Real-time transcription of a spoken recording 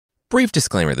Brief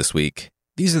disclaimer this week.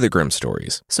 These are the Grimm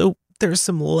stories, so there's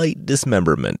some light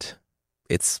dismemberment.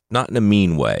 It's not in a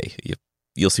mean way.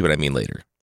 You'll see what I mean later.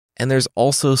 And there's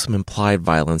also some implied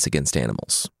violence against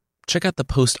animals. Check out the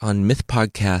post on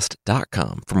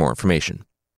mythpodcast.com for more information.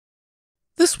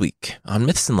 This week on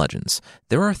Myths and Legends,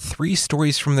 there are 3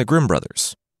 stories from the Grimm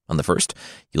brothers. On the first,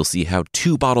 you'll see how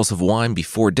 2 bottles of wine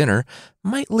before dinner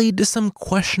might lead to some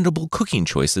questionable cooking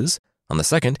choices. On the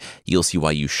second, you'll see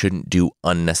why you shouldn't do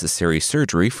unnecessary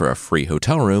surgery for a free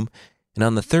hotel room. And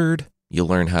on the third, you'll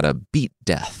learn how to beat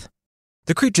death.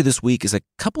 The creature this week is a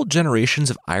couple generations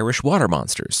of Irish water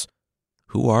monsters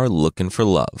who are looking for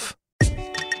love.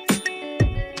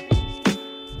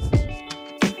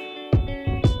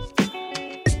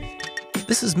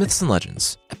 This is Myths and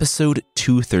Legends, episode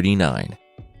 239.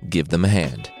 Give them a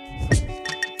hand.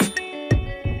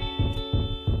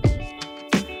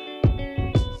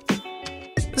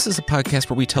 This is a podcast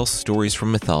where we tell stories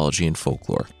from mythology and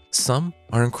folklore. Some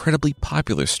are incredibly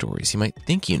popular stories you might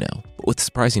think you know, but with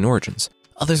surprising origins.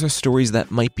 Others are stories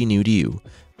that might be new to you,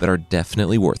 but are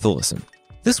definitely worth a listen.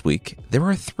 This week, there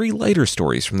are 3 lighter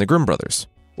stories from the Grimm brothers,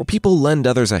 where people lend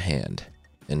others a hand,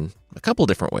 in a couple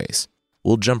different ways.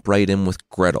 We'll jump right in with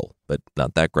Gretel, but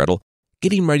not that Gretel,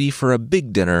 getting ready for a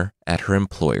big dinner at her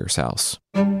employer's house.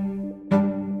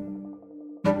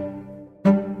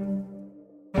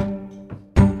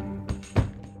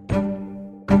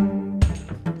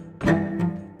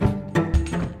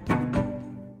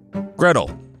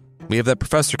 Gretel, we have that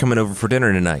professor coming over for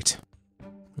dinner tonight.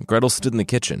 Gretel stood in the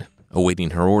kitchen, awaiting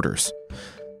her orders.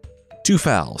 2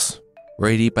 fowls,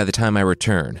 ready to eat by the time I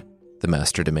return, the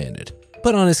master demanded,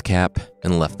 put on his cap,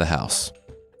 and left the house.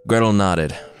 Gretel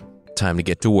nodded. Time to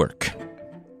get to work.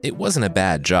 It wasn't a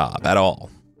bad job at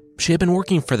all. She had been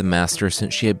working for the master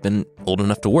since she had been old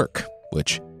enough to work,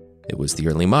 which it was the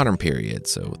early modern period,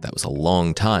 so that was a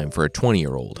long time for a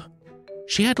 20-year-old.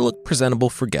 She had to look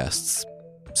presentable for guests,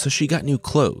 so she got new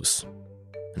clothes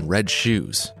and red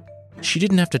shoes. She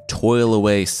didn't have to toil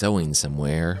away sewing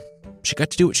somewhere. She got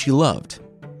to do what she loved,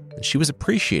 and she was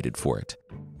appreciated for it.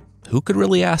 Who could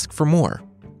really ask for more?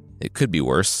 It could be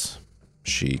worse.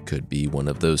 She could be one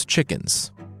of those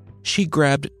chickens. She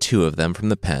grabbed 2 of them from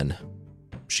the pen.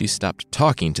 She stopped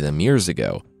talking to them years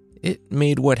ago. It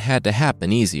made what had to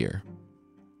happen easier.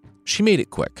 She made it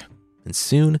quick, and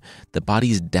soon the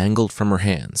bodies dangled from her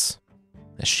hands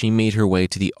as she made her way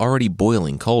to the already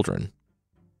boiling cauldron.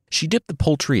 She dipped the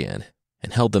poultry in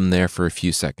and held them there for a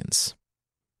few seconds.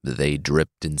 They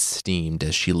dripped and steamed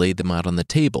as she laid them out on the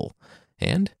table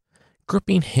and,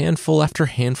 gripping handful after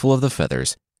handful of the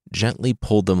feathers, gently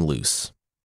pulled them loose.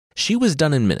 She was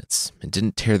done in minutes and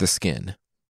didn't tear the skin.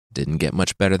 Didn't get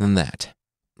much better than that.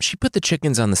 She put the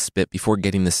chickens on the spit before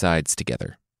getting the sides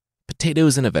together.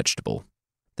 Potatoes and a vegetable.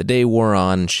 The day wore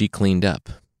on and she cleaned up,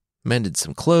 mended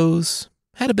some clothes,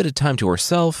 had a bit of time to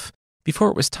herself before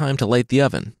it was time to light the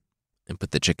oven and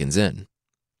put the chickens in.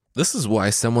 This is why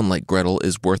someone like Gretel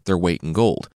is worth their weight in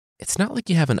gold. It's not like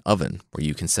you have an oven where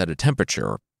you can set a temperature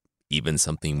or even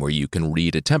something where you can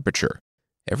read a temperature.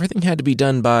 Everything had to be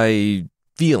done by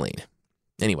feeling.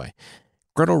 Anyway,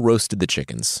 Gretel roasted the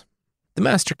chickens. The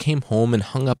master came home and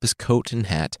hung up his coat and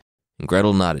hat, and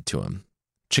Gretel nodded to him.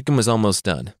 Chicken was almost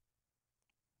done.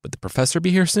 Would the professor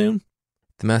be here soon?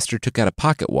 The master took out a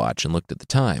pocket watch and looked at the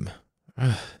time.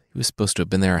 He was supposed to have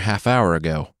been there a half hour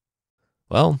ago.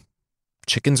 Well,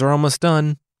 chickens are almost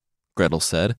done, Gretel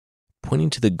said,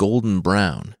 pointing to the golden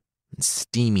brown and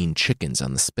steaming chickens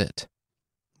on the spit.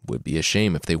 Would be a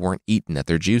shame if they weren't eaten at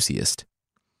their juiciest.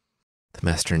 The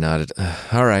master nodded.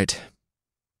 All right.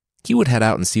 He would head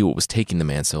out and see what was taking the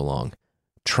man so long.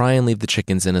 Try and leave the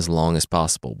chickens in as long as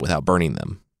possible without burning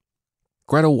them.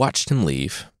 Gretel watched him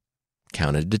leave,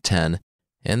 counted to 10,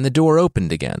 and the door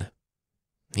opened again.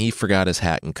 He forgot his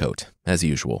hat and coat, as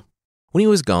usual. When he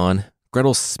was gone,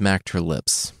 Gretel smacked her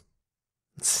lips.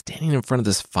 Standing in front of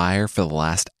this fire for the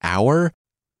last hour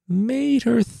made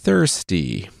her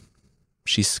thirsty.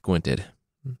 She squinted.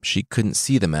 She couldn't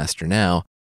see the master now.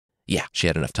 Yeah, she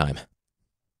had enough time.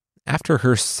 After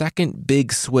her second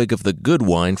big swig of the good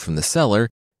wine from the cellar,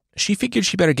 she figured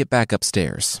she better get back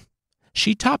upstairs.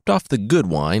 She topped off the good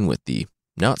wine with the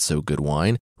not-so-good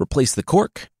wine, replaced the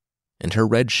cork, and her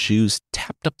red shoes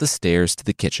tapped up the stairs to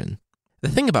the kitchen. The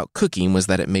thing about cooking was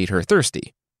that it made her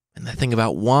thirsty, and the thing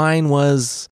about wine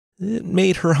was it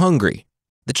made her hungry.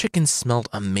 The chicken smelled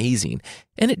amazing,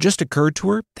 and it just occurred to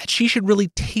her that she should really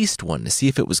taste one to see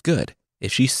if it was good.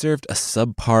 If she served a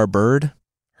subpar bird,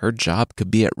 her job could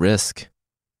be at risk.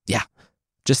 Yeah,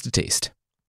 just a taste.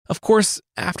 Of course,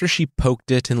 after she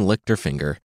poked it and licked her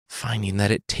finger, finding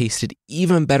that it tasted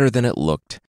even better than it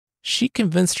looked, She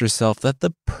convinced herself that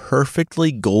the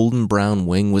perfectly golden brown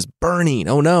wing was burning.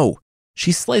 Oh no!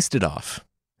 She sliced it off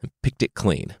and picked it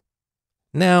clean.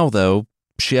 Now, though,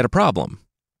 she had a problem.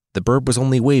 The bird was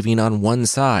only waving on one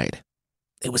side.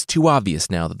 It was too obvious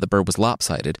now that the bird was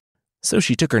lopsided, so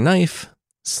she took her knife,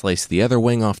 sliced the other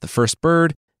wing off the first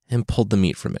bird, and pulled the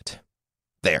meat from it.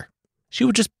 There. She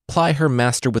would just ply her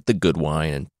master with the good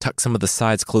wine and tuck some of the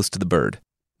sides close to the bird.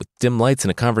 With dim lights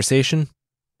and a conversation,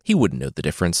 he wouldn't know the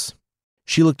difference.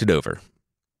 She looked it over.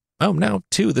 Oh, now,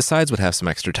 too, the sides would have some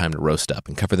extra time to roast up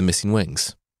and cover the missing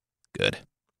wings. Good.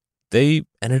 They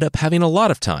ended up having a lot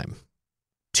of time.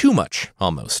 Too much,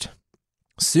 almost.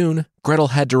 Soon, Gretel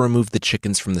had to remove the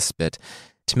chickens from the spit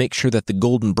to make sure that the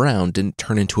golden brown didn't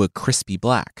turn into a crispy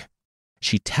black.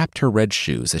 She tapped her red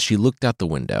shoes as she looked out the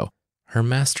window. Her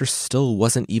master still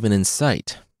wasn't even in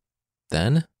sight.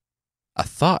 Then, a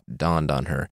thought dawned on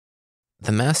her.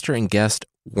 The master and guest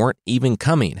weren't even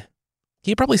coming.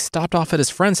 He had probably stopped off at his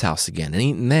friend's house again and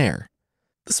eaten there.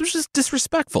 This was just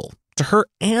disrespectful to her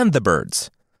and the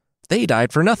birds. They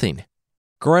died for nothing.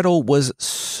 Gretel was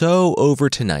so over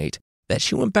tonight that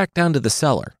she went back down to the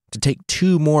cellar to take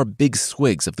 2 more big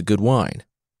swigs of the good wine.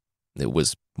 It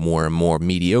was more and more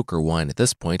mediocre wine at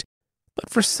this point, but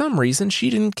for some reason she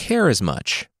didn't care as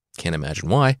much. Can't imagine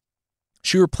why.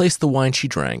 She replaced the wine she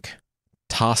drank,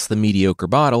 tossed the mediocre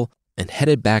bottle, and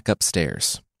headed back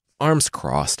upstairs. Arms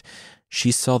crossed,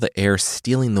 she saw the air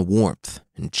stealing the warmth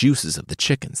and juices of the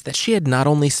chickens that she had not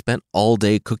only spent all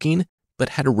day cooking, but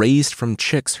had raised from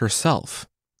chicks herself.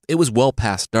 It was well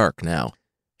past dark now.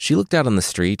 She looked out on the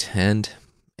street and,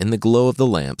 in the glow of the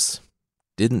lamps,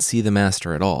 didn't see the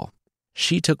master at all.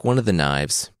 She took one of the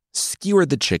knives, skewered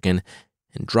the chicken,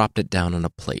 and dropped it down on a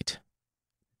plate.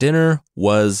 Dinner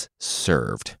was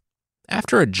served.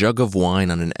 After a jug of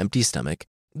wine on an empty stomach,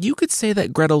 you could say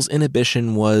that Gretel's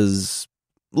inhibition was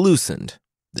loosened.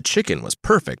 The chicken was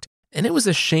perfect, and it was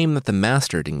a shame that the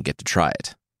master didn't get to try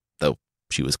it, though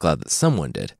she was glad that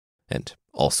someone did, and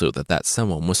also that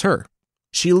someone was her.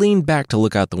 She leaned back to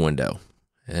look out the window,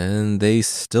 and they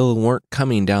still weren't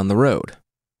coming down the road.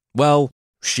 Well,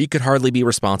 she could hardly be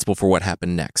responsible for what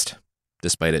happened next,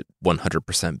 despite it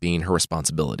 100% being her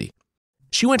responsibility.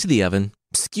 She went to the oven,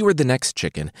 skewered the next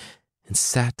chicken, and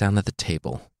sat down at the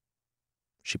table.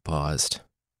 She paused,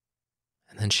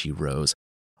 and then she rose.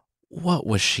 What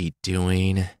was she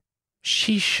doing?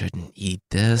 She shouldn't eat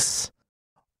this.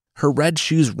 Her red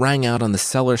shoes rang out on the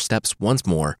cellar steps once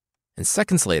more, and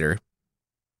seconds later,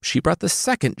 she brought the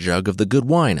second jug of the good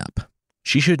wine up.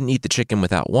 She shouldn't eat the chicken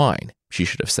without wine, she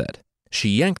should have said. She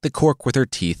yanked the cork with her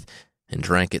teeth and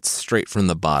drank it straight from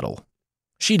the bottle.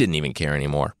 She didn't even care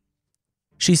anymore.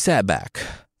 She sat back,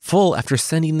 full after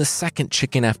sending the second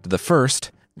chicken after the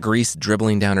first, grease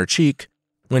dribbling down her cheek,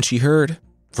 when she heard,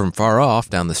 from far off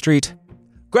down the street,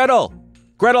 "Gretel!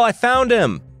 Gretel, I found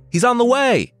him! He's on the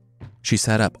way!" She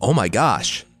sat up. Oh my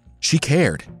gosh. She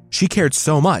cared. She cared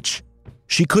so much.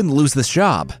 She couldn't lose this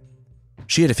job.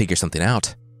 She had to figure something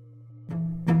out.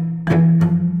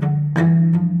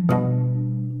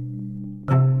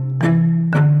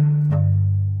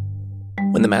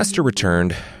 When the master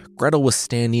returned, Gretel was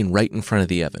standing right in front of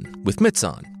the oven, with mitts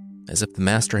on, as if the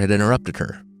master had interrupted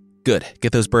her. Good,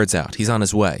 get those birds out. He's on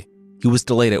his way. He was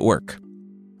delayed at work.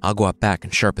 I'll go out back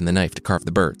and sharpen the knife to carve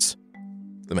the birds,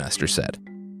 the master said.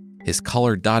 His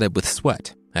collar dotted with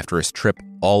sweat after his trip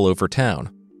all over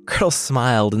town. Gretel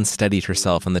smiled and steadied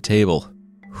herself on the table.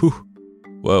 Whew.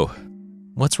 Whoa.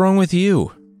 What's wrong with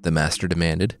you? The master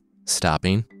demanded,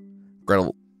 stopping.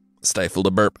 Gretel stifled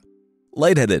a burp.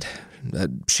 Lightheaded.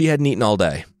 She hadn't eaten all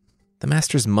day. The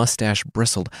master's mustache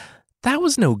bristled. That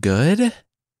was no good.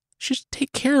 She should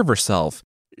take care of herself.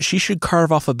 She should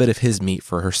carve off a bit of his meat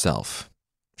for herself.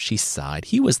 She sighed.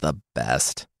 He was the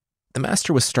best. The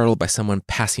master was startled by someone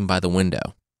passing by the window.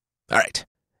 All right,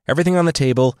 everything on the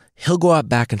table. He'll go out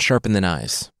back and sharpen the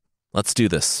knives. Let's do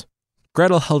this.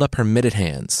 Gretel held up her mitted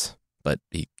hands, but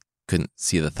he couldn't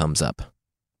see the thumbs up.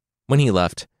 When he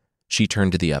left, she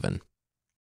turned to the oven.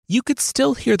 You could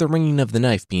still hear the ringing of the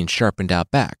knife being sharpened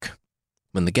out back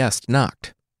when the guest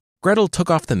knocked. Gretel took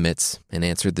off the mitts and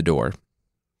answered the door.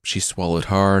 She swallowed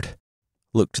hard,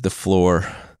 looked to the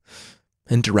floor,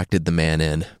 and directed the man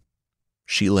in.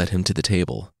 She led him to the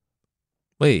table.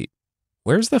 Wait,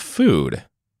 where's the food?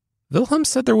 Wilhelm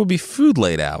said there would be food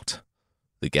laid out.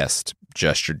 The guest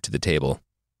gestured to the table.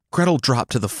 Gretel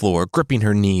dropped to the floor, gripping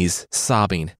her knees,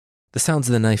 sobbing, the sounds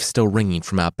of the knife still ringing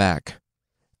from out back.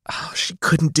 Oh, she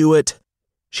couldn't do it.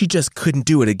 She just couldn't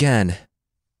do it again.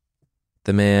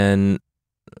 The man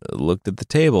looked at the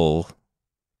table.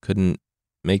 Couldn't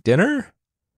make dinner?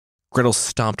 Gretel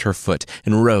stomped her foot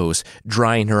and rose,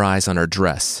 drying her eyes on her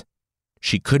dress.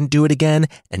 She couldn't do it again,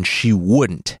 and she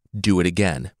wouldn't do it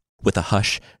again. With a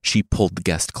hush, she pulled the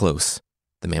guest close.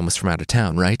 The man was from out of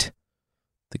town, right?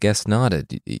 The guest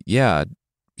nodded. Yeah,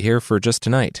 here for just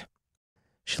tonight.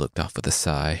 She looked off with a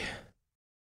sigh.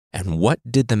 And what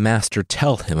did the master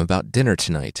tell him about dinner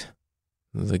tonight?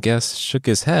 The guest shook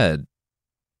his head.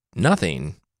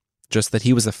 Nothing. Just that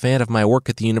he was a fan of my work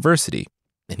at the university,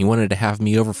 and he wanted to have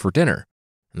me over for dinner,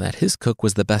 and that his cook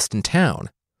was the best in town.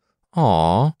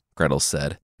 Aw, Gretel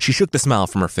said. She shook the smile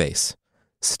from her face.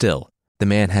 Still, the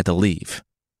man had to leave.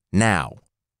 Now.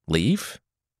 Leave?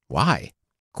 Why?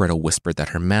 Gretel whispered that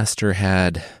her master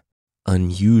had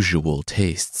unusual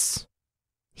tastes.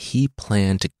 He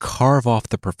planned to carve off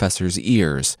the professor's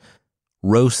ears,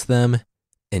 roast them,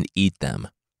 and eat them.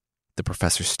 The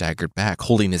professor staggered back,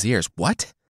 holding his ears.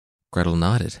 What? Gretel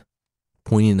nodded,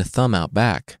 pointing a thumb out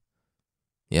back.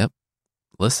 Yep,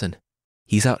 listen,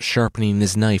 he's out sharpening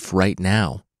his knife right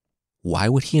now. Why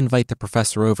would he invite the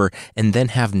professor over and then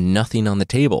have nothing on the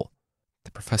table?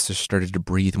 The professor started to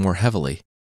breathe more heavily.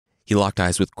 He locked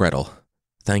eyes with Gretel,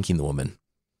 thanking the woman.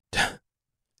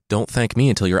 Don't thank me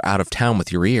until you're out of town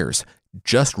with your ears.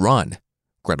 Just run,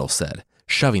 Gretel said,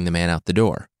 shoving the man out the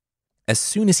door. As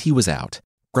soon as he was out,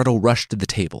 Gretel rushed to the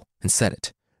table and set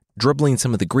it, dribbling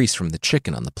some of the grease from the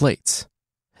chicken on the plates.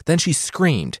 Then she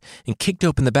screamed and kicked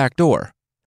open the back door.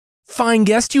 Fine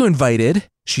guest you invited,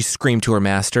 she screamed to her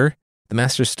master. The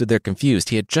master stood there confused.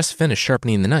 He had just finished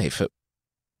sharpening the knife.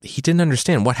 He didn't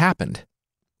understand what happened.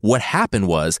 What happened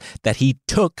was that he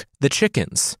took the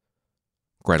chickens.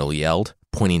 Gretel yelled,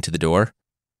 pointing to the door.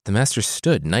 The master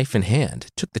stood, knife in hand.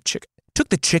 Took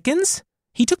the chickens?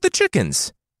 He took the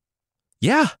chickens.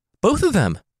 Yeah, both of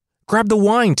them. Grab the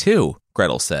wine, too,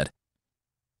 Gretel said.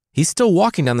 He's still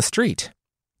walking down the street.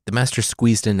 The master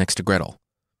squeezed in next to Gretel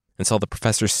and saw the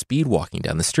professor speed walking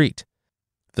down the street.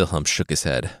 Wilhelm shook his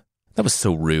head. That was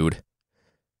so rude.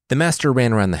 The master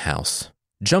ran around the house,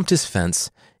 jumped his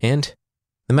fence, and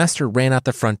the master ran out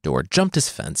the front door, jumped his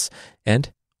fence,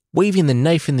 and, waving the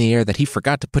knife in the air that he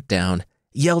forgot to put down,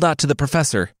 yelled out to the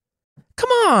professor, Come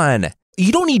on!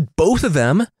 You don't need both of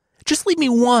them! Just leave me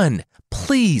one!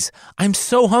 Please! I'm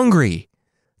so hungry!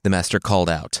 The master called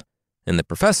out, and the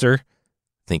professor,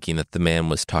 thinking that the man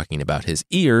was talking about his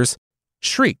ears,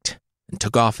 shrieked and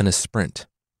took off in a sprint.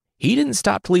 He didn't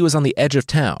stop till he was on the edge of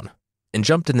town and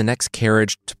jumped in the next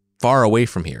carriage far away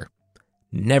from here,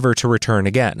 never to return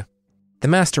again. The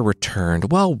master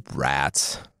returned. Well,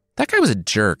 rats. That guy was a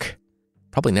jerk.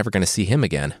 Probably never going to see him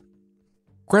again.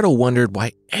 Gretel wondered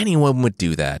why anyone would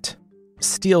do that.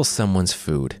 Steal someone's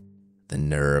food. The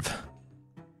nerve.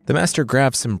 The master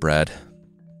grabbed some bread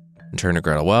and turned to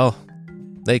Gretel. Well,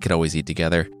 they could always eat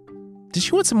together. Did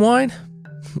she want some wine?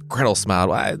 Gretel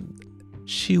smiled.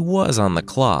 She was on the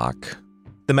clock.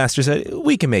 The master said,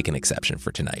 we can make an exception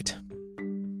for tonight.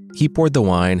 He poured the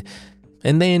wine,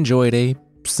 and they enjoyed a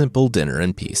simple dinner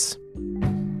in peace.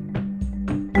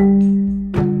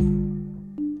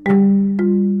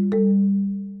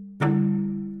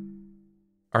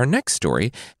 Our next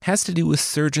story has to do with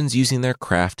surgeons using their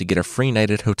craft to get a free night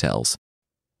at hotels.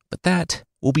 But that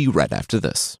will be right after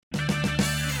this.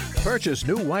 Purchase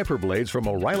new wiper blades from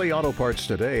O'Reilly Auto Parts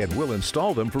today and we'll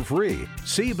install them for free.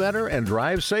 See better and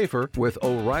drive safer with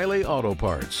O'Reilly Auto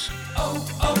Parts.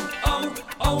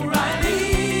 O'Reilly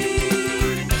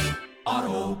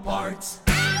Auto Parts.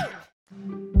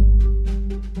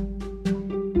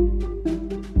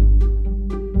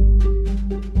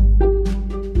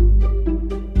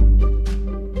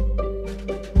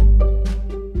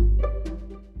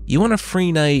 You want a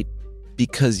free night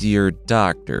because you're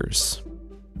doctors?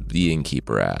 The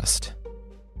innkeeper asked.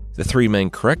 The three men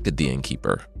corrected the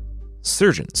innkeeper.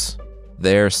 Surgeons.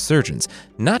 They're surgeons.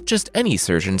 Not just any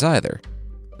surgeons either.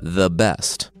 The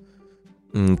best.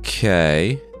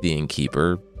 Okay, the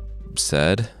innkeeper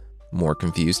said, more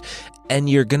confused. And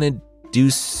you're gonna do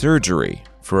surgery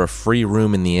for a free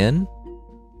room in the inn?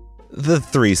 The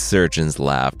three surgeons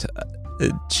laughed.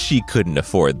 She couldn't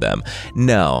afford them.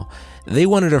 No, they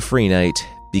wanted a free night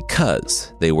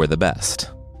because they were the best.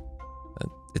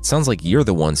 It sounds like you're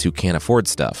the ones who can't afford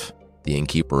stuff, the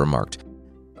innkeeper remarked.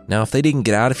 Now, if they didn't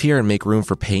get out of here and make room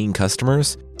for paying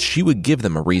customers, she would give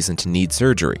them a reason to need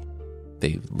surgery.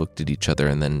 They looked at each other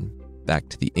and then back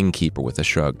to the innkeeper with a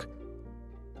shrug.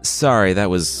 Sorry, that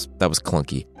was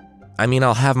clunky. I mean,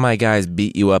 I'll have my guys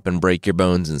beat you up and break your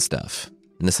bones and stuff,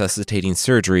 necessitating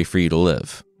surgery for you to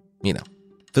live. You know,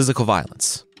 physical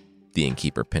violence. The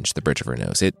innkeeper pinched the bridge of her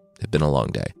nose. It had been a long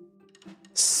day.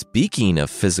 Speaking of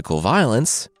physical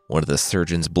violence, one of the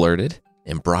surgeons blurted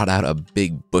and brought out a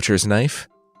big butcher's knife.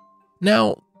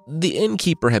 Now, the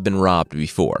innkeeper had been robbed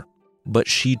before, but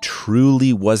she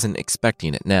truly wasn't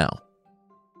expecting it now.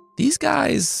 These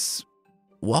guys,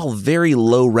 while very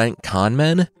low-rank con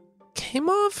men, came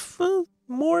off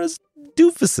more as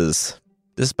doofuses,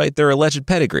 despite their alleged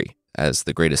pedigree as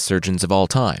the greatest surgeons of all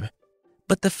time.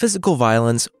 But the physical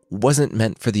violence wasn't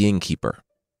meant for the innkeeper.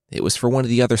 It was for one of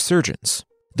the other surgeons,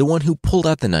 the one who pulled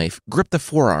out the knife, gripped the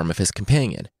forearm of his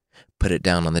companion, put it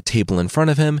down on the table in front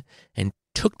of him, and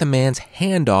took the man's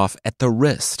hand off at the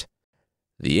wrist.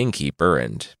 The innkeeper,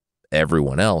 and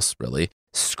everyone else, really,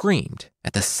 screamed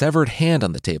at the severed hand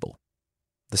on the table.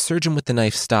 The surgeon with the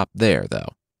knife stopped there,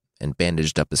 though, and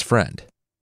bandaged up his friend.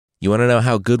 "You want to know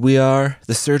how good we are?"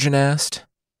 the surgeon asked.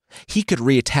 He could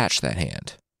reattach that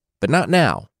hand, but not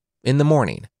now, in the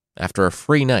morning, after a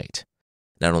free night.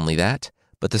 Not only that,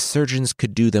 but the surgeons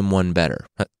could do them one better.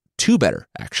 Two better,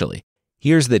 actually.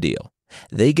 Here's the deal.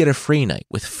 They get a free night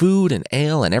with food and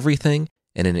ale and everything,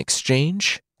 and in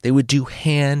exchange, they would do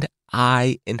hand,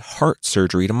 eye, and heart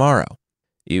surgery tomorrow.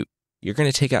 You're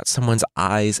going to take out someone's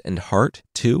eyes and heart,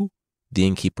 too? The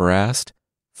innkeeper asked,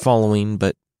 following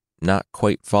but not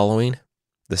quite following.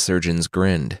 The surgeons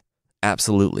grinned.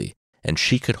 Absolutely, and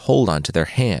she could hold on to their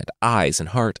hand, eyes, and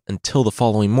heart until the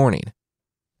following morning,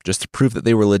 just to prove that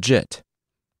they were legit.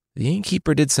 The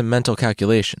innkeeper did some mental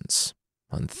calculations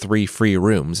on 3 free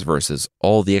rooms versus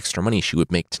all the extra money she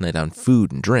would make tonight on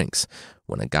food and drinks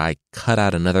when a guy cut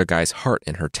out another guy's heart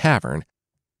in her tavern.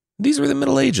 These were the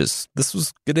Middle Ages. This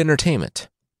was good entertainment.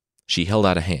 She held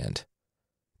out a hand.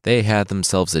 They had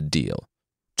themselves a deal.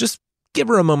 Just give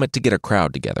her a moment to get a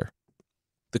crowd together.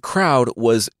 The crowd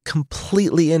was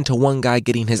completely into one guy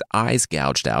getting his eyes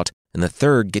gouged out and the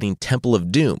third getting Temple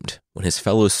of Doomed when his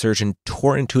fellow surgeon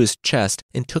tore into his chest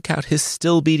and took out his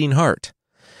still-beating heart.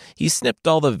 He snipped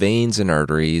all the veins and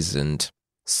arteries, and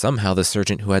somehow the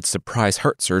surgeon who had surprise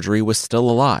heart surgery was still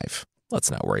alive.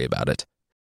 Let's not worry about it.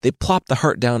 They plopped the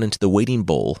heart down into the waiting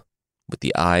bowl with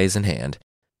the eyes in hand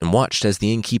and watched as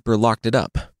the innkeeper locked it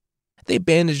up. They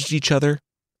bandaged each other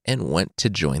and went to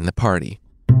join the party.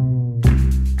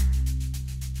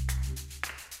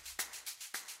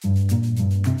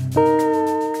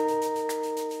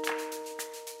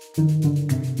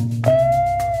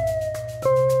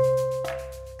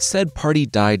 Said party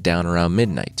died down around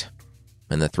midnight,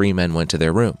 and the 3 men went to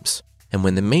their rooms. And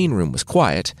when the main room was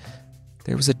quiet,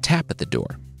 there was a tap at the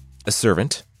door. A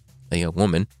servant, a young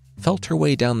woman, felt her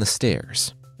way down the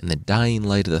stairs in the dying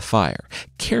light of the fire,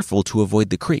 careful to avoid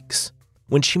the creaks.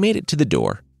 When she made it to the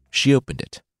door, she opened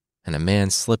it, and a man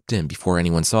slipped in before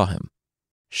anyone saw him.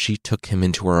 She took him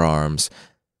into her arms,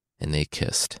 and they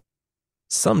kissed.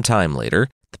 Some time later,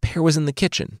 the pair was in the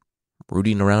kitchen,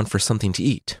 rooting around for something to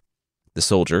eat. The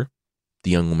soldier,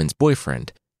 the young woman's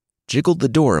boyfriend, jiggled the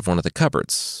door of one of the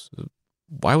cupboards.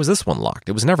 Why was this one locked?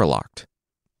 It was never locked.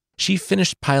 She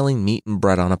finished piling meat and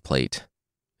bread on a plate,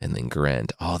 and then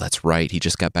grinned. Oh, that's right, he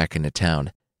just got back into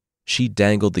town. She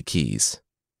dangled the keys.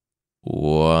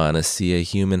 "Wanna see a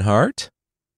human heart?"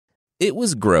 It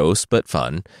was gross, but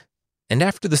fun, and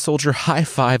after the soldier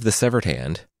high-fived the severed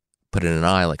hand, put in an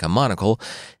eye like a monocle,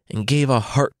 and gave a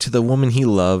heart to the woman he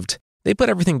loved, they put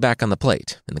everything back on the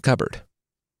plate in the cupboard.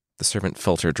 The servant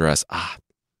felt her dress.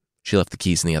 She left the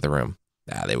keys in the other room.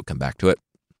 They would come back to it.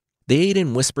 They ate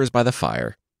in whispers by the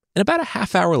fire, and about a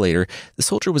half hour later, the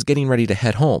soldier was getting ready to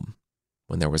head home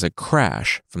when there was a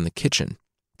crash from the kitchen.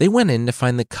 They went in to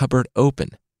find the cupboard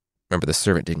open. Remember, the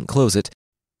servant didn't close it,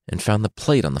 and found the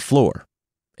plate on the floor,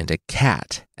 and a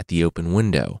cat at the open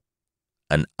window,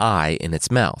 an eye in its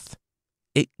mouth.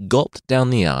 It gulped down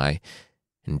the eye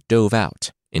and dove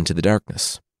out into the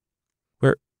darkness.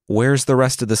 Where's the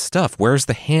rest of the stuff? Where's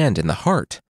the hand and the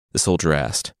heart? The soldier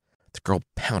asked. The girl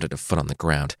pounded a foot on the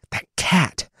ground. That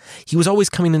cat! He was always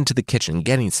coming into the kitchen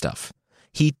getting stuff.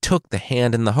 He took the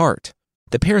hand and the heart.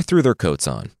 The pair threw their coats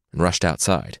on and rushed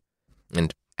outside.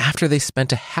 And after they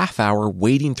spent a half hour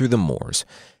wading through the moors,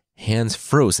 hands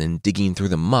frozen digging through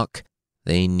the muck,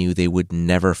 they knew they would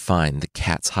never find the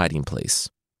cat's hiding place.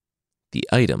 The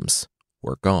items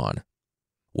were gone.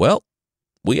 "Well,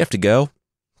 we have to go,"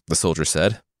 the soldier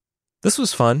said. This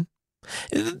was fun.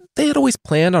 They had always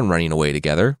planned on running away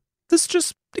together. This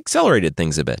just accelerated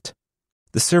things a bit.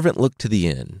 The servant looked to the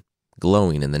inn,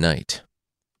 glowing in the night.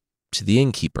 To the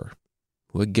innkeeper,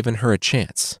 who had given her a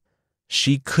chance.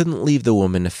 She couldn't leave the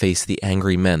woman to face the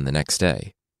angry men the next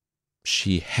day.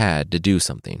 She had to do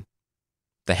something.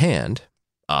 The hand,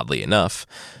 oddly enough,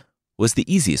 was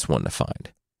the easiest one to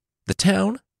find. The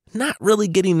town, not really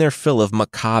getting their fill of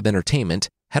macabre entertainment,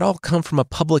 had all come from a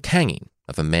public hanging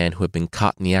of a man who had been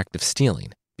caught in the act of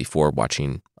stealing before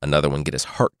watching another one get his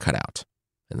heart cut out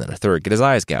and then a third get his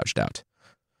eyes gouged out.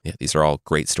 Yeah, these are all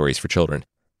great stories for children.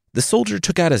 The soldier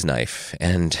took out his knife,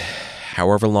 and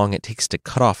however long it takes to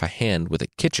cut off a hand with a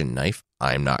kitchen knife,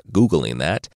 I'm not Googling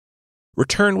that,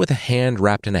 returned with a hand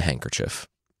wrapped in a handkerchief.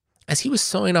 As he was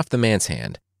sewing off the man's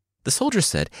hand, the soldier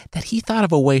said that he thought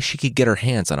of a way she could get her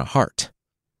hands on a heart.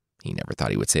 He never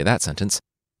thought he would say that sentence.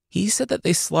 He said that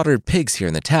they slaughtered pigs here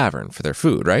in the tavern for their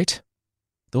food, right?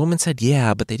 The woman said,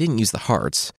 yeah, but they didn't use the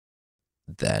hearts.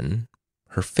 Then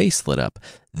her face lit up.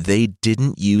 They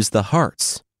didn't use the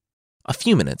hearts. A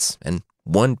few minutes, and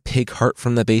one pig heart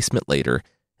from the basement later,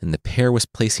 and the pair was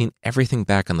placing everything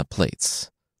back on the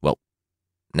plates. Well,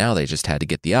 now they just had to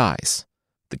get the eyes.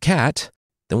 The cat,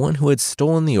 the one who had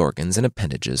stolen the organs and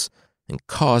appendages and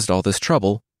caused all this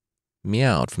trouble,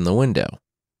 meowed from the window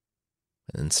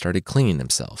and then started cleaning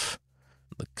himself.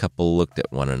 The couple looked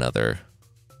at one another.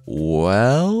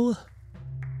 Well?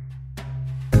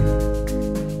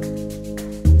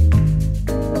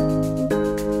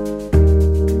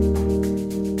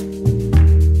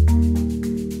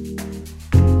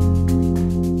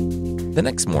 The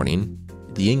next morning,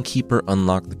 the innkeeper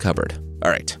unlocked the cupboard.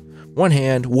 All right, one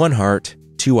hand, one heart,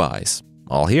 two eyes.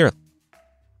 All here.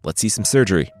 Let's see some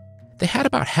surgery. They had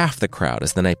about half the crowd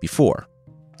as the night before.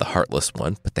 The heartless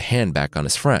one put the hand back on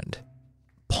his friend,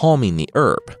 palming the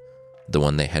herb, the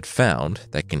one they had found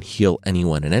that can heal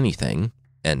anyone and anything,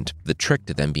 and the trick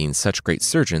to them being such great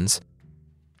surgeons,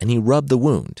 and he rubbed the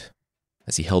wound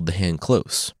as he held the hand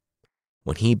close.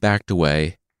 When he backed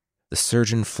away, the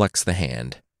surgeon flexed the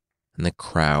hand, and the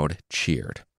crowd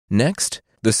cheered. Next,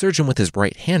 the surgeon with his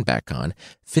right hand back on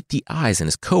fit the eyes in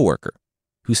his coworker,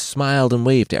 who smiled and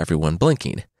waved to everyone,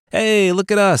 blinking. Hey,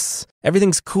 look at us.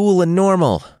 Everything's cool and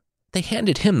normal. They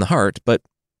handed him the heart, but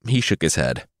he shook his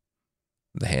head.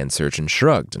 The hand surgeon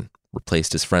shrugged and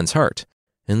replaced his friend's heart,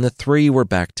 and the three were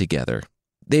back together.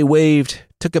 They waved,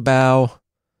 took a bow,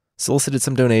 solicited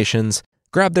some donations,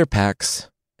 grabbed their packs,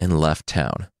 and left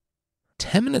town.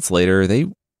 10 minutes later, they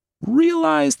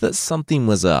realized that something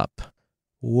was up.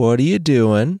 What are you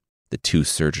doing? The two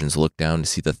surgeons looked down to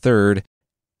see the third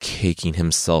caking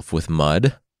himself with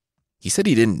mud. He said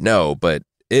he didn't know, but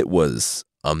it was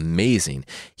amazing.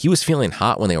 He was feeling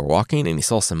hot when they were walking, and he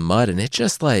saw some mud, and it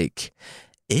just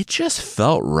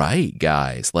felt right,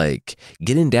 guys. Like,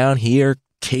 getting down here,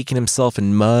 caking himself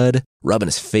in mud, rubbing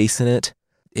his face in it.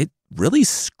 It really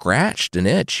scratched an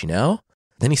itch, you know?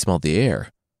 Then he smelled the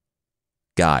air.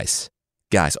 Guys,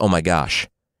 oh my gosh.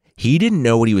 He didn't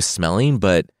know what he was smelling,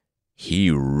 but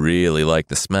he really liked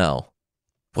the smell.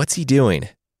 What's he doing?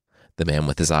 The man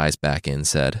with his eyes back in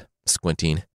said,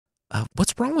 squinting.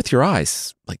 What's wrong with your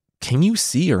eyes? Like, can you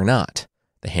see or not?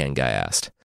 The hand guy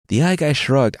asked. The eye guy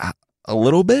shrugged. A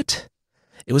little bit?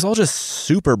 It was all just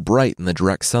super bright in the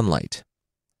direct sunlight.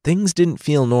 Things didn't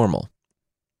feel normal.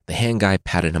 The hand guy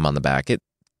patted him on the back.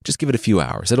 Just give it a few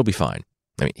hours. It'll be fine.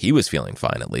 I mean, he was feeling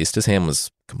fine, at least. His hand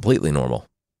was completely normal.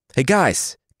 Hey,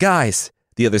 guys,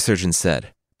 the other surgeon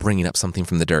said, bringing up something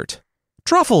from the dirt.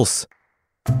 Truffles!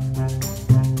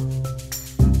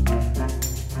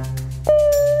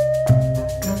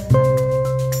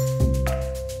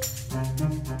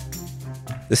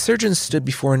 The surgeon stood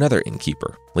before another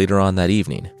innkeeper later on that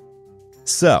evening.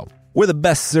 So, we're the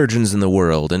best surgeons in the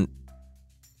world, and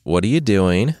what are you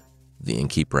doing? The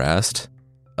innkeeper asked.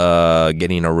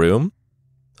 Getting a room?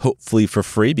 Hopefully for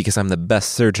free because I'm the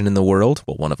best surgeon in the world.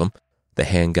 Well, one of them. The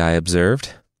hand guy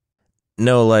observed.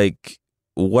 No, like,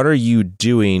 what are you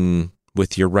doing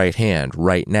with your right hand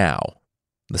right now?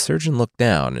 The surgeon looked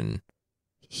down, and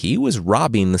he was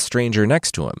robbing the stranger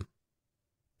next to him.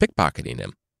 Pickpocketing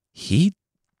him. He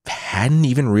hadn't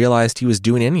even realized he was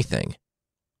doing anything.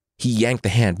 He yanked the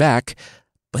hand back,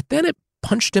 but then it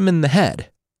punched him in the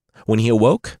head. When he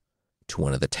awoke,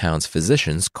 one of the town's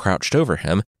physicians crouched over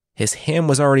him. His hand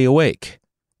was already awake,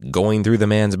 going through the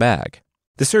man's bag.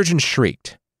 The surgeon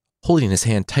shrieked, holding his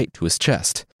hand tight to his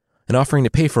chest and offering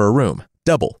to pay for a room,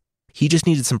 double. He just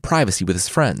needed some privacy with his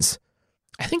friends.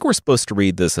 I think we're supposed to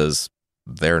read this as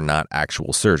they're not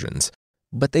actual surgeons,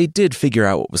 but they did figure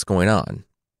out what was going on.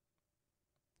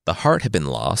 The heart had been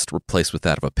lost, replaced with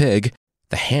that of a pig.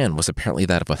 The hand was apparently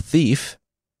that of a thief.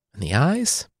 And the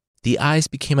eyes? The eyes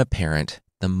became apparent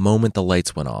the moment the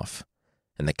lights went off,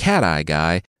 and the cat-eye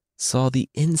guy saw the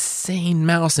insane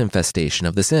mouse infestation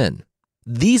of this inn.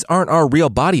 These aren't our real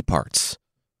body parts,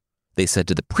 they said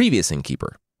to the previous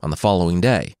innkeeper on the following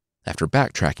day, after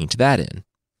backtracking to that inn.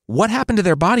 What happened to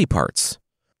their body parts?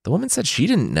 The woman said she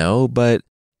didn't know, but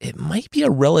it might be a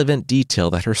relevant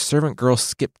detail that her servant girl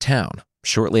skipped town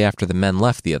shortly after the men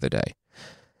left the other day.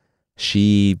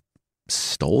 She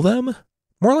stole them?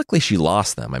 More likely she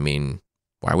lost them. I mean,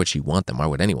 Why would she want them? Why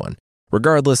would anyone?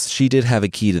 Regardless, she did have a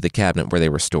key to the cabinet where they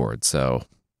were stored, so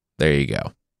there you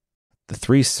go. The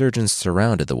 3 surgeons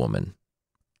surrounded the woman.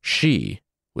 She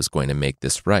was going to make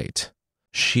this right.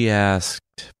 She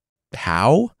asked,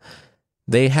 how?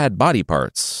 They had body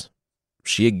parts.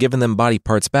 She had given them body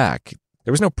parts back.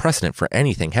 There was no precedent for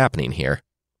anything happening here.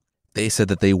 They said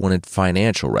that they wanted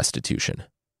financial restitution.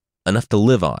 Enough to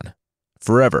live on.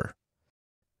 Forever.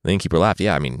 The innkeeper laughed.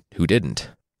 Yeah, I mean, who didn't?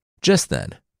 Just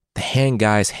then, the hand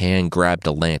guy's hand grabbed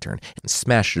a lantern and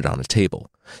smashed it on a table,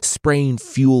 spraying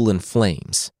fuel and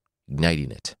flames,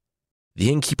 igniting it.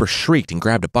 The innkeeper shrieked and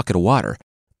grabbed a bucket of water,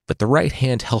 but the right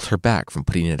hand held her back from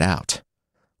putting it out.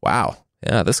 Wow,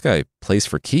 yeah, this guy plays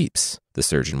for keeps, the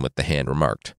surgeon with the hand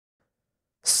remarked.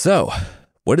 So,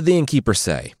 what did the innkeeper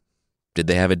say? Did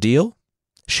they have a deal?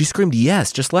 She screamed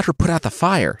yes, just let her put out the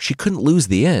fire. She couldn't lose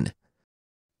the inn.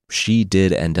 She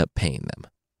did end up paying them.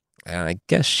 And I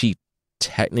guess she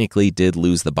technically did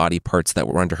lose the body parts that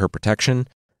were under her protection,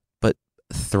 but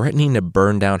threatening to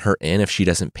burn down her inn if she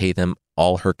doesn't pay them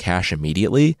all her cash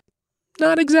immediately?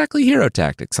 Not exactly hero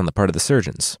tactics on the part of the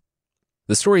surgeons.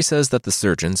 The story says that the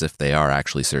surgeons, if they are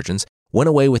actually surgeons, went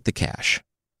away with the cash,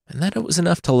 and that it was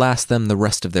enough to last them the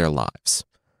rest of their lives,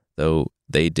 though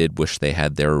they did wish they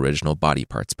had their original body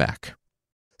parts back.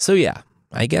 So yeah,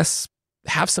 I guess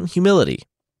have some humility,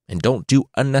 and don't do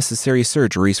unnecessary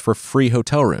surgeries for free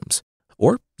hotel rooms,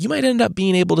 or you might end up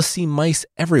being able to see mice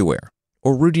everywhere,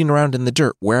 or rooting around in the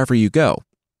dirt wherever you go.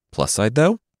 Plus side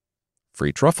though,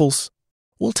 free truffles.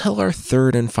 We'll tell our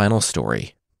third and final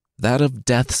story, that of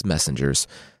Death's messengers,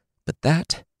 but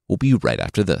that will be right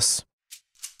after this.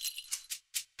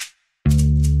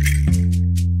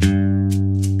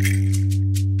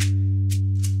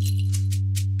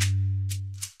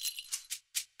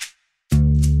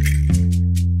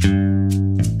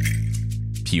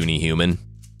 Puny human,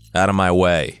 out of my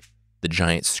way, the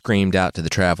giant screamed out to the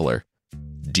traveler.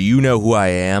 Do you know who I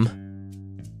am?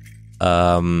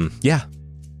 Yeah.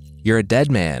 You're a dead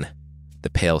man,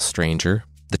 the pale stranger,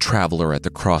 the traveler at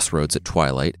the crossroads at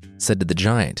twilight, said to the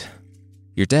giant.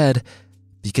 You're dead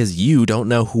because you don't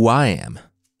know who I am.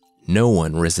 No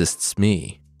one resists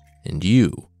me, and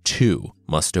you, too,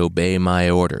 must obey my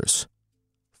orders,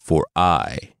 for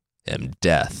I am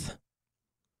death.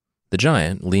 The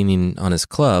giant, leaning on his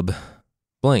club,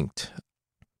 blinked.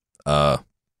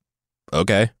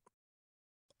 Okay.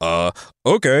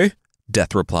 Okay,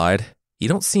 Death replied. You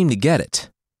don't seem to get it.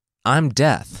 I'm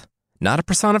Death, not a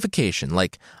personification,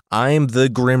 like I'm the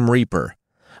Grim Reaper,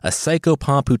 a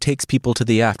psychopomp who takes people to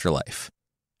the afterlife.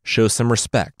 Show some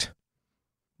respect.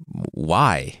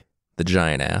 Why? The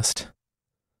giant asked.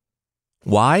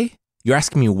 Why? You're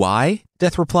asking me why?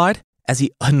 Death replied, as he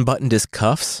unbuttoned his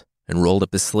cuffs and rolled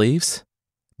up his sleeves.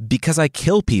 Because I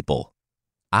kill people.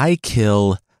 I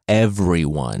kill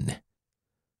everyone.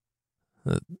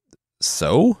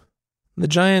 So? The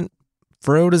giant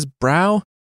furrowed his brow.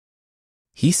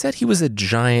 He said he was a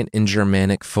giant in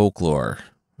Germanic folklore.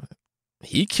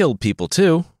 He killed people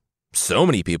too. So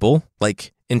many people.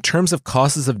 Like, in terms of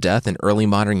causes of death in early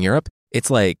modern Europe,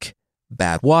 it's like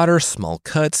bad water, small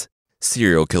cuts,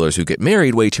 serial killers who get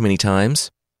married way too many times,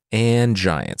 and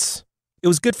giants. It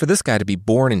was good for this guy to be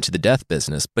born into the death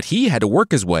business, but he had to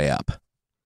work his way up.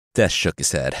 Death shook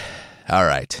his head. All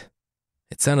right.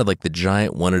 It sounded like the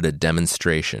giant wanted a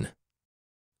demonstration.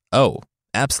 Oh,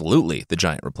 absolutely, the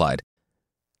giant replied.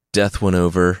 Death went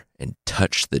over and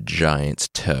touched the giant's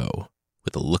toe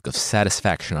with a look of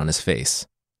satisfaction on his face.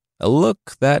 A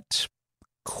look that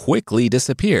quickly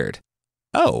disappeared.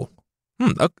 Oh,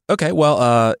 okay,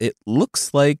 well, it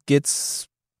looks like it's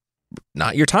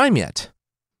not your time yet.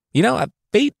 You know,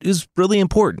 fate is really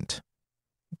important.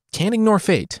 Can't ignore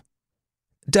fate.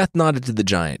 Death nodded to the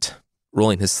giant,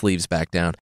 rolling his sleeves back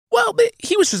down. Well,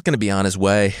 he was just going to be on his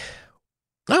way.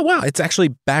 Oh, wow, it's actually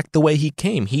back the way he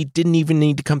came. He didn't even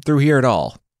need to come through here at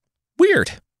all.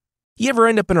 Weird. You ever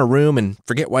end up in a room and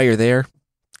forget why you're there?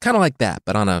 Kind of like that,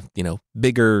 but on a,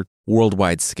 bigger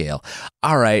worldwide scale.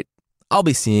 All right, I'll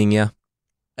be seeing you.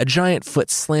 A giant foot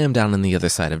slammed down on the other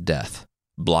side of Death,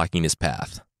 blocking his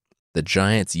path. The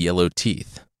giant's yellow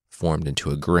teeth formed into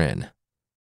a grin.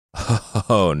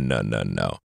 Oh,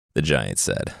 no, the giant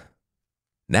said.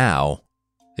 Now,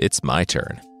 it's my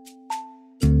turn.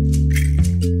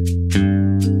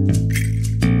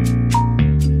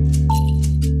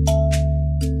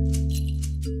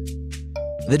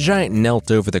 The giant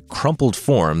knelt over the crumpled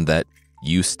form that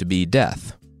used to be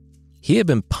Death. He had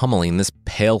been pummeling this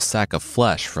pale sack of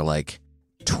flesh for like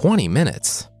 20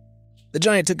 minutes. The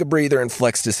giant took a breather and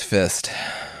flexed his fist.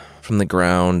 From the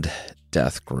ground,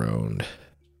 Death groaned.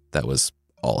 That was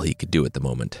all he could do at the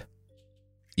moment.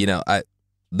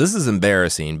 This is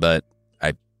embarrassing, but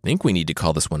I think we need to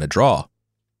call this one a draw,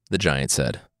 the giant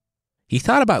said. He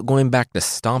thought about going back to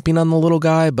stomping on the little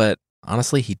guy, but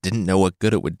honestly, he didn't know what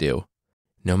good it would do.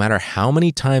 No matter how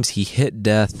many times he hit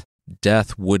Death,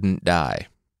 Death wouldn't die.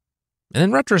 And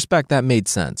in retrospect, that made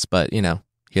sense, but,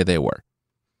 here they were.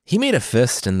 He made a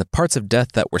fist, and the parts of Death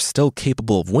that were still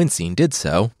capable of wincing did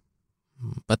so,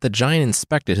 but the giant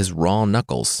inspected his raw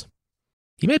knuckles.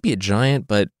 He might be a giant,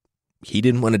 but he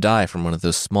didn't want to die from one of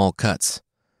those small cuts.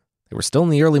 They were still in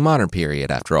the early modern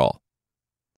period, after all.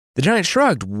 The giant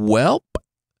shrugged. Welp,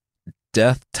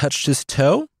 Death touched his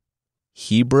toe.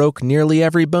 He broke nearly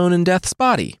every bone in Death's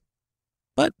body.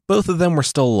 But both of them were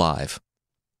still alive.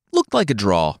 Looked like a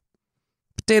draw.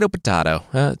 Potato, potato.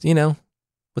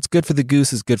 What's good for the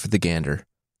goose is good for the gander.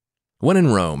 When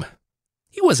in Rome,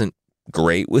 he wasn't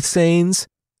great with sayings.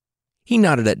 He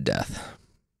nodded at Death.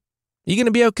 You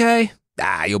gonna be okay?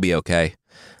 You'll be okay.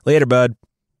 Later, bud.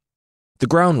 The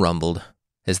ground rumbled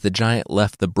as the giant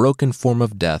left the broken form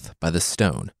of Death by the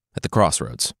stone at the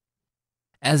crossroads.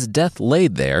 As Death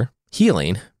laid there,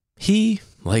 healing, he,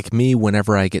 like me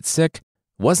whenever I get sick,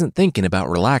 wasn't thinking about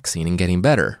relaxing and getting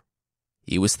better.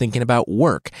 He was thinking about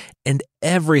work and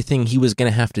everything he was going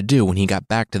to have to do when he got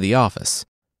back to the office.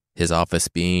 His office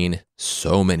being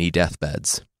so many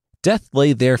deathbeds. Death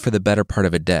lay there for the better part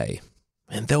of a day.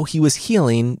 And though he was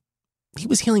healing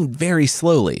very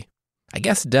slowly. I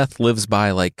guess Death lives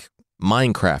by,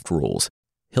 Minecraft rules.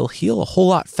 He'll heal a whole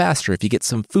lot faster if you get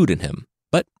some food in him.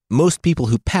 But most people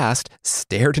who passed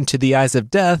stared into the eyes of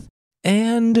Death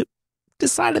and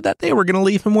decided that they were going to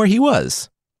leave him where he was.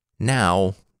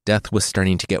 Now, Death was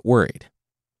starting to get worried.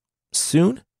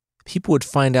 Soon, people would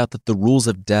find out that the rules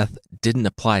of Death didn't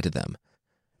apply to them.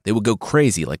 They would go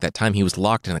crazy like that time he was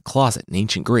locked in a closet in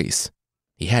ancient Greece.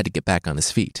 He had to get back on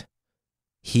his feet.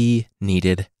 He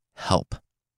needed help.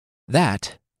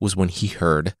 That was when he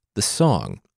heard the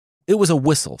song. It was a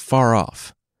whistle far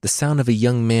off, the sound of a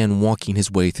young man walking his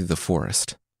way through the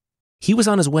forest. He was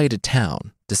on his way to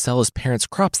town to sell his parents'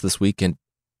 crops this week and,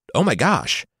 oh my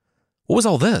gosh, what was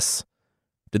all this?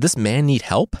 Did this man need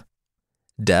help?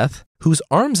 Death, whose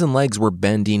arms and legs were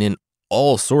bending in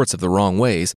all sorts of the wrong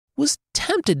ways, was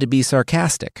tempted to be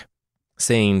sarcastic,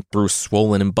 saying through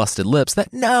swollen and busted lips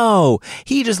that no,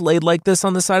 he just laid like this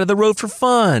on the side of the road for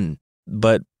fun,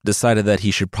 but decided that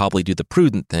he should probably do the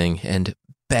prudent thing and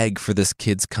beg for this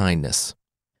kid's kindness.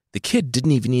 The kid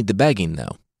didn't even need the begging,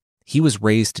 though. He was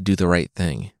raised to do the right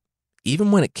thing,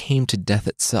 even when it came to Death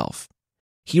itself.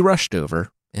 He rushed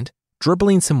over and,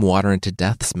 dribbling some water into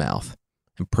Death's mouth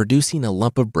and producing a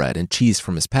lump of bread and cheese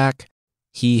from his pack,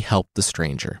 he helped the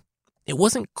stranger. It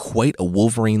wasn't quite a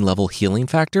Wolverine-level healing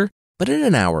factor, but in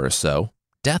an hour or so,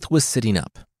 Death was sitting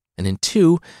up, and in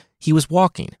 2, he was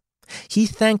walking. He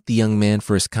thanked the young man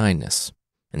for his kindness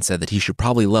and said that he should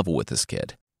probably level with this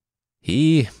kid.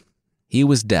 He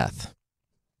was Death.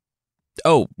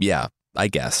 Oh, yeah, I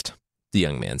guessed, the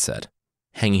young man said,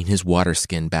 hanging his water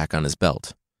skin back on his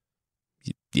belt.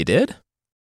 You did?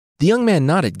 The young man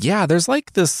nodded. Yeah, there's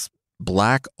like this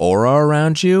black aura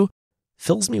around you.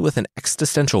 Fills me with an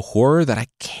existential horror that I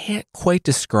can't quite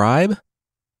describe.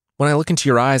 When I look into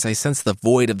your eyes, I sense the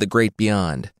void of the great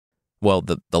beyond. Well,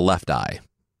 the left eye.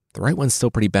 The right one's still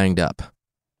pretty banged up.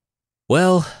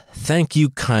 Well, thank you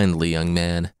kindly, young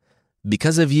man.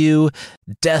 Because of you,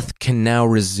 Death can now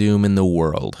resume in the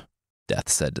world, Death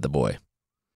said to the boy.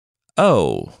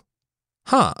 Oh.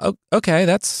 Okay,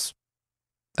 that's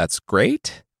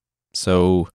great.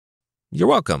 So, you're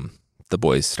welcome, the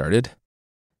boy started.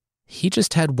 He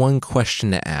just had one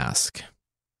question to ask.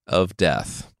 Of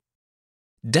Death.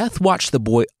 Death watched the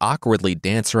boy awkwardly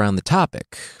dance around the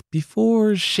topic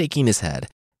before shaking his head.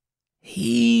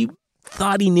 He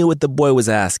thought he knew what the boy was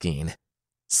asking.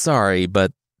 Sorry,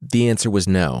 but the answer was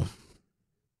no.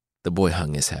 The boy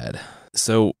hung his head.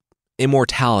 So,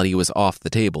 immortality was off the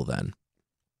table then.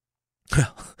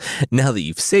 Well, now that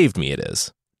you've saved me, it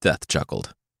is, Death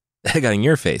chuckled. Egg on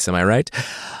your face, am I right?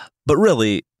 But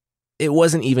really, it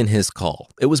wasn't even his call.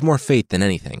 It was more fate than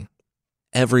anything.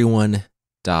 Everyone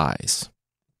dies.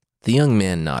 The young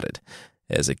man nodded.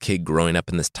 As a kid growing up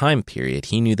in this time period,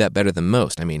 he knew that better than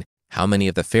most. I mean, how many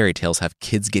of the fairy tales have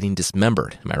kids getting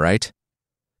dismembered, am I right?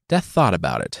 Death thought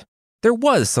about it. There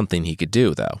was something he could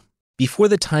do, though. Before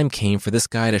the time came for this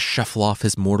guy to shuffle off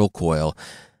his mortal coil,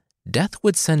 Death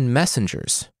would send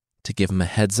messengers to give him a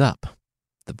heads up.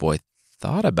 The boy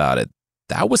thought about it.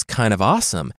 That was kind of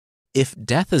awesome. If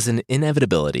death is an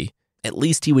inevitability, at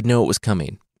least he would know it was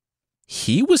coming.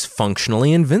 He was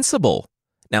functionally invincible.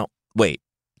 Now, wait,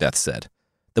 Death said.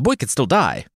 The boy could still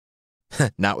die.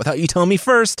 Not without you telling me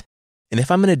first. And if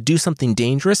I'm going to do something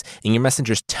dangerous and your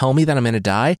messengers tell me that I'm going to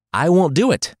die, I won't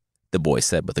do it, the boy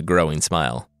said with a growing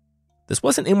smile. This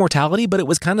wasn't immortality, but it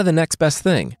was kind of the next best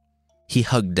thing. He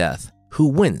hugged Death, who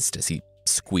winced as he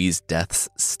squeezed Death's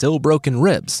still broken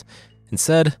ribs, and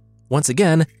said, once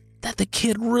again, that the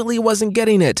kid really wasn't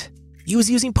getting it. He was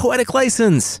using poetic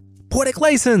license. Poetic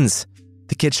license.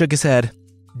 The kid shook his head.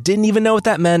 Didn't even know what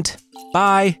that meant.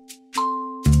 Bye.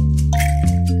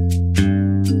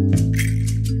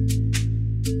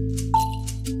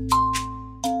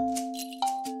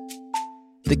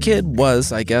 The kid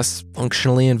was, I guess,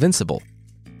 functionally invincible.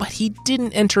 But he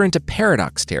didn't enter into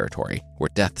paradox territory, where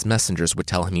Death's messengers would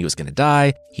tell him he was going to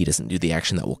die, he doesn't do the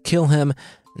action that will kill him,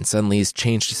 and suddenly he's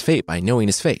changed his fate by knowing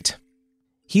his fate.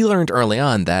 He learned early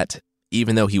on that,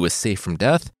 even though he was safe from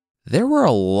death, there were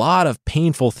a lot of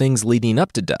painful things leading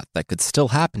up to death that could still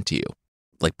happen to you,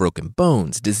 like broken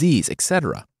bones, disease,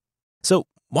 etc. So,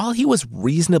 while he was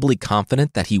reasonably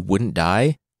confident that he wouldn't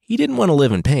die, he didn't want to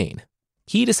live in pain.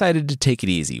 He decided to take it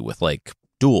easy with,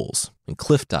 duels and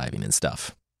cliff diving and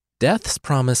stuff. Death's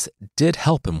promise did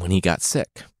help him when he got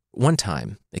sick. One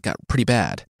time, it got pretty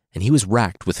bad, and he was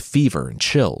racked with fever and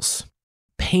chills.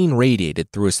 Pain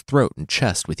radiated through his throat and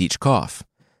chest with each cough.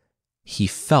 He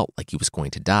felt like he was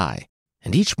going to die,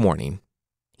 and each morning,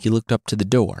 he looked up to the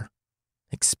door,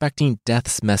 expecting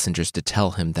Death's messengers to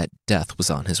tell him that death was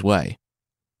on his way.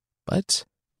 But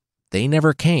they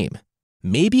never came.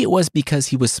 Maybe it was because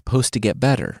he was supposed to get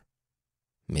better.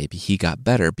 Maybe he got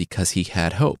better because he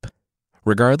had hope.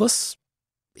 Regardless,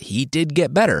 he did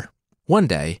get better. One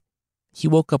day, he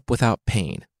woke up without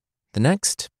pain. The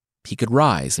next, he could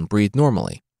rise and breathe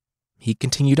normally. He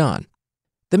continued on.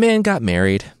 The man got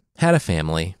married, had a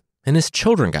family, and his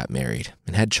children got married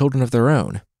and had children of their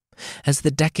own. As the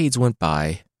decades went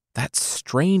by, that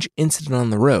strange incident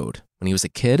on the road when he was a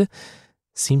kid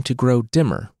seemed to grow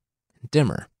dimmer and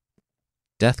dimmer.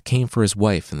 Death came for his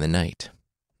wife in the night.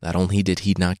 Not only did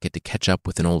he not get to catch up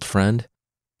with an old friend,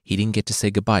 he didn't get to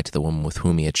say goodbye to the woman with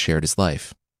whom he had shared his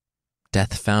life.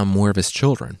 Death found more of his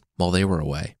children while they were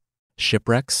away.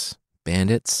 Shipwrecks,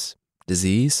 bandits,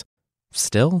 disease.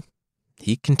 Still,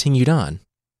 he continued on.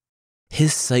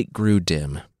 His sight grew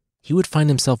dim. He would find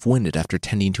himself winded after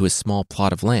tending to his small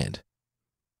plot of land.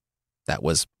 That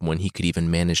was when he could even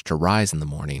manage to rise in the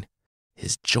morning,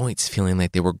 his joints feeling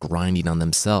like they were grinding on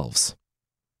themselves.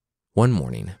 One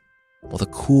morning, while the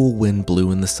cool wind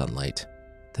blew in the sunlight,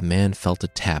 the man felt a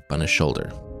tap on his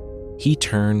shoulder. He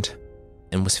turned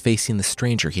and was facing the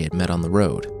stranger he had met on the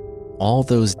road. All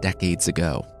those decades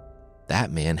ago,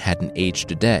 that man hadn't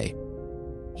aged a day.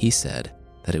 He said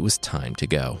that it was time to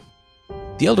go.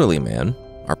 The elderly man,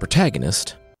 our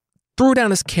protagonist, threw down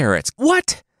his carrots.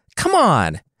 What? Come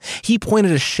on! He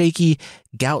pointed a shaky,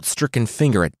 gout-stricken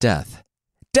finger at Death.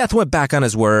 Death went back on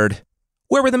his word.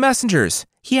 Where were the messengers?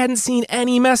 He hadn't seen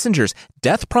any messengers.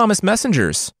 Death promised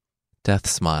messengers. Death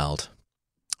smiled.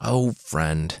 Oh,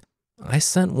 friend, I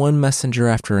sent one messenger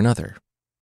after another.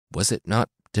 Was it not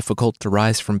difficult to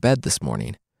rise from bed this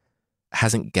morning?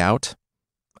 Hasn't gout,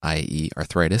 i.e.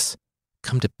 arthritis,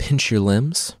 come to pinch your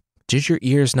limbs? Did your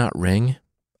ears not ring?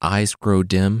 Eyes grow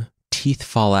dim? Teeth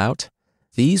fall out?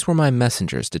 These were my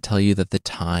messengers to tell you that the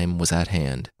time was at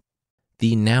hand.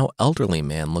 The now elderly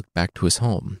man looked back to his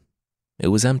home. It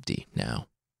was empty now.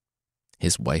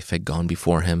 His wife had gone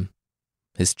before him.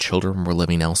 His children were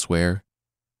living elsewhere.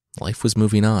 Life was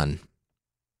moving on.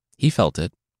 He felt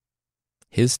it.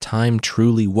 His time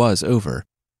truly was over,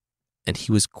 and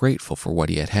he was grateful for what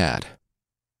he had had.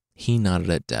 He nodded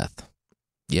at Death.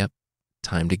 Yep,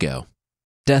 time to go.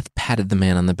 Death patted the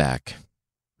man on the back,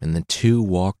 and the two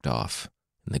walked off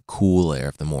in the cool air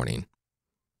of the morning.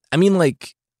 I mean,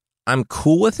 I'm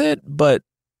cool with it, but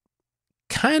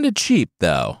kind of cheap,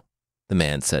 though, the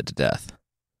man said to Death.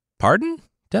 Pardon?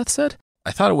 Death said.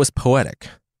 I thought it was poetic.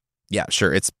 Yeah,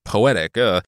 sure, it's poetic,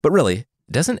 but really,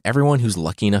 doesn't everyone who's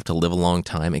lucky enough to live a long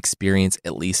time experience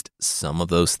at least some of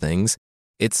those things?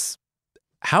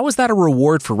 How is that a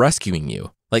reward for rescuing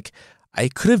you? I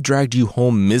could have dragged you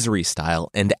home misery style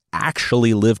and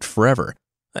actually lived forever.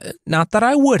 Not that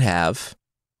I would have.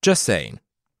 Just saying.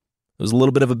 It was a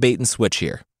little bit of a bait and switch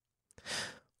here.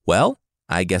 Well,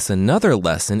 I guess another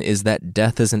lesson is that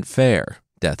death isn't fair,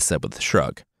 Death said with a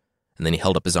shrug. And then he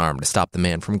held up his arm to stop the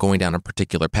man from going down a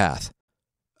particular path.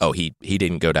 Oh, he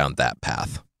didn't go down that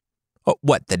path. Oh,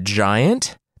 what, the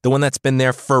giant? The one that's been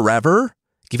there forever?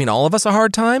 Giving all of us a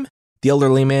hard time? The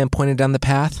elderly man pointed down the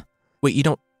path. Wait,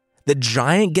 the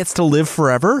giant gets to live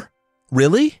forever?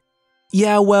 Really?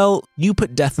 Yeah, well, you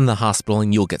put Death in the hospital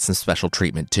and you'll get some special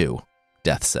treatment too,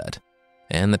 Death said.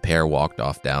 And the pair walked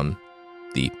off down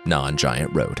the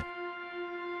non-giant road.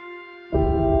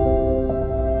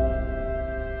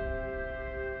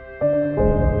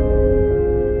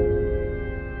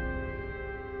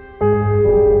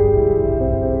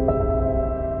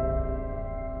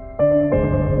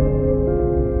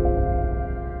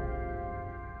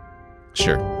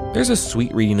 There's a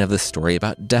sweet reading of this story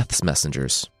about death's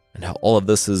messengers and how all of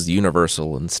this is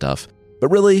universal and stuff. But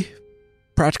really,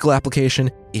 practical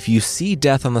application, if you see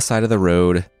death on the side of the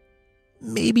road,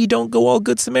 maybe don't go all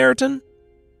Good Samaritan.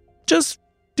 Just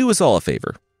do us all a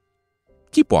favor.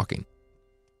 Keep walking.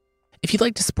 If you'd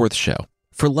like to support the show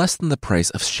for less than the price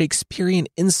of Shakespearean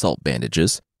insult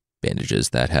bandages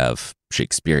that have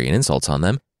Shakespearean insults on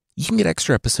them, you can get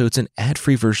extra episodes and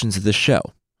ad-free versions of this show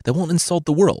that won't insult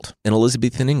the world in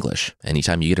Elizabethan English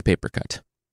anytime you get a paper cut.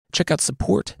 Check out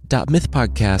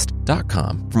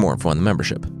support.mythpodcast.com for more info on the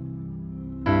membership.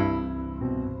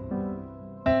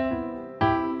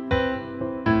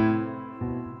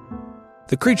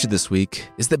 The creature this week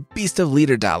is the Beast of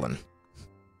Leaderdalen,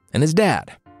 and his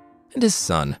dad, and his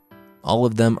son. All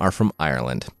of them are from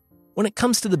Ireland. When it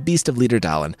comes to the Beast of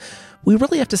Leaderdalen, we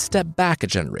really have to step back a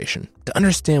generation to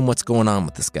understand what's going on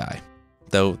with this guy.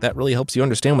 Though that really helps you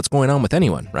understand what's going on with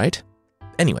anyone, right?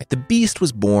 Anyway, the beast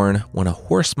was born when a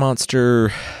horse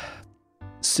monster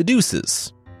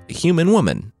seduces a human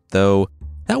woman, though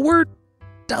that word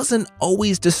doesn't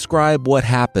always describe what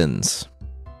happens,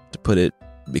 to put it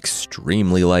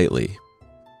extremely lightly.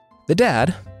 The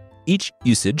dad, each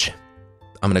usage,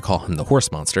 I'm going to call him the horse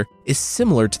monster, is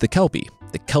similar to the Kelpie,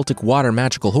 the Celtic water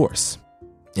magical horse.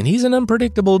 And he's an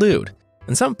unpredictable dude.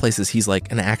 In some places, he's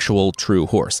like an actual true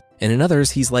horse, and in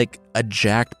others, he's like a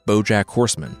jacked Bojack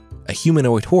horseman, a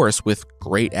humanoid horse with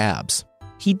great abs.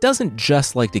 He doesn't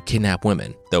just like to kidnap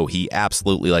women, though he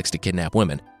absolutely likes to kidnap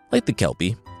women. Like the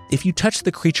Kelpie, if you touch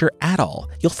the creature at all,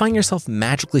 you'll find yourself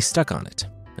magically stuck on it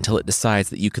until it decides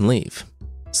that you can leave.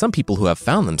 Some people who have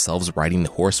found themselves riding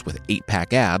the horse with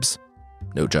 8-pack abs,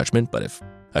 no judgment, but if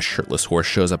a shirtless horse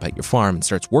shows up at your farm and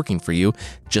starts working for you,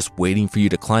 just waiting for you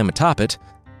to climb atop it,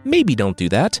 maybe don't do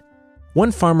that.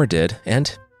 One farmer did,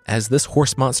 and as this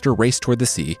horse monster raced toward the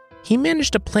sea, he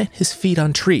managed to plant his feet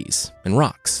on trees and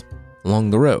rocks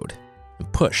along the road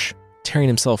and push, tearing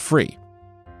himself free.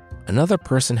 Another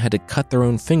person had to cut their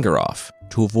own finger off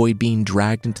to avoid being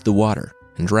dragged into the water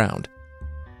and drowned.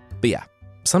 But yeah,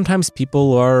 sometimes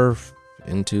people are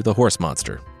into the horse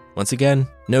monster. Once again,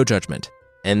 no judgment.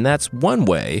 And that's one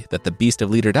way that the Beast of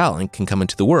Leaderdalen can come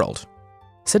into the world.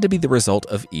 Said to be the result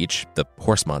of each, the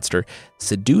horse monster,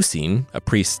 seducing a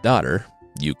priest's daughter.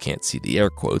 You can't see the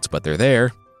air quotes, but they're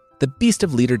there. The Beast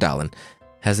of Leaderdalen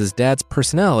has his dad's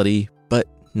personality, but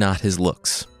not his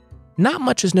looks. Not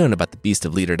much is known about the Beast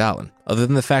of Leaderdalen, other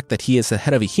than the fact that he is the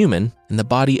head of a human and the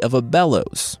body of a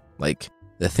bellows, like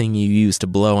the thing you use to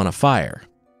blow on a fire.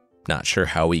 Not sure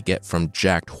how we get from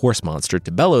jacked horse monster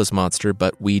to bellows monster,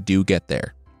 but we do get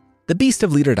there. The Beast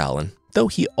of Leaderdalen, though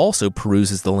he also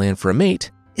peruses the land for a mate,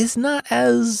 is not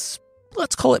as,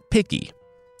 let's call it, picky.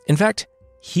 In fact,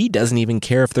 he doesn't even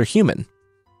care if they're human.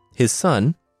 His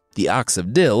son, the Ox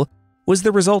of Dill, was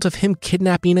the result of him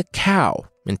kidnapping a cow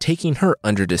and taking her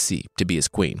under the sea to be his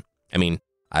queen. I mean,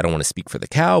 I don't want to speak for the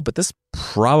cow, but this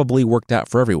probably worked out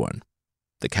for everyone.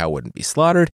 The cow wouldn't be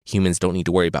slaughtered, humans don't need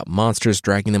to worry about monsters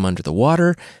dragging them under the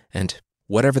water, and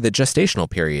whatever the gestational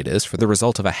period is for the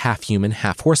result of a half-human,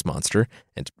 half-horse monster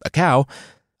and a cow,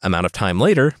 amount of time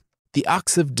later, the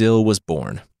Ox of Dill was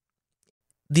born.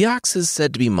 The ox is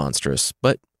said to be monstrous,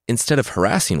 but instead of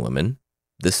harassing women,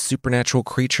 this supernatural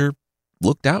creature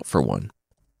looked out for one.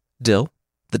 Dill,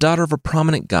 the daughter of a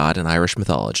prominent god in Irish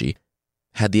mythology,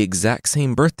 had the exact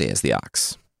same birthday as the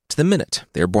ox. To the minute,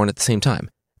 they were born at the same time.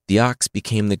 The ox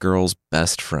became the girl's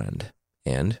best friend,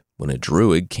 and when a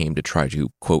druid came to try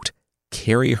to, quote,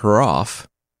 carry her off,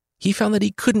 he found that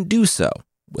he couldn't do so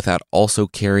without also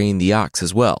carrying the ox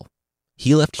as well.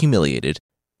 He left humiliated,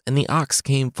 and the ox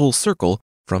came full circle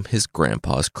from his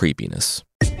grandpa's creepiness.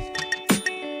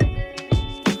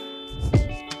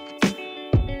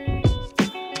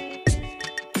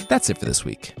 That's it for this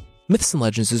week. Myths and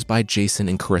Legends is by Jason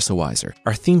and Carissa Weiser.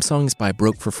 Our theme song is by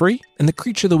Broke for Free, and the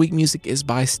Creature of the Week music is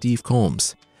by Steve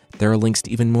Combs. There are links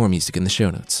to even more music in the show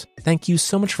notes. Thank you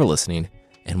so much for listening,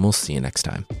 and we'll see you next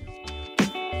time.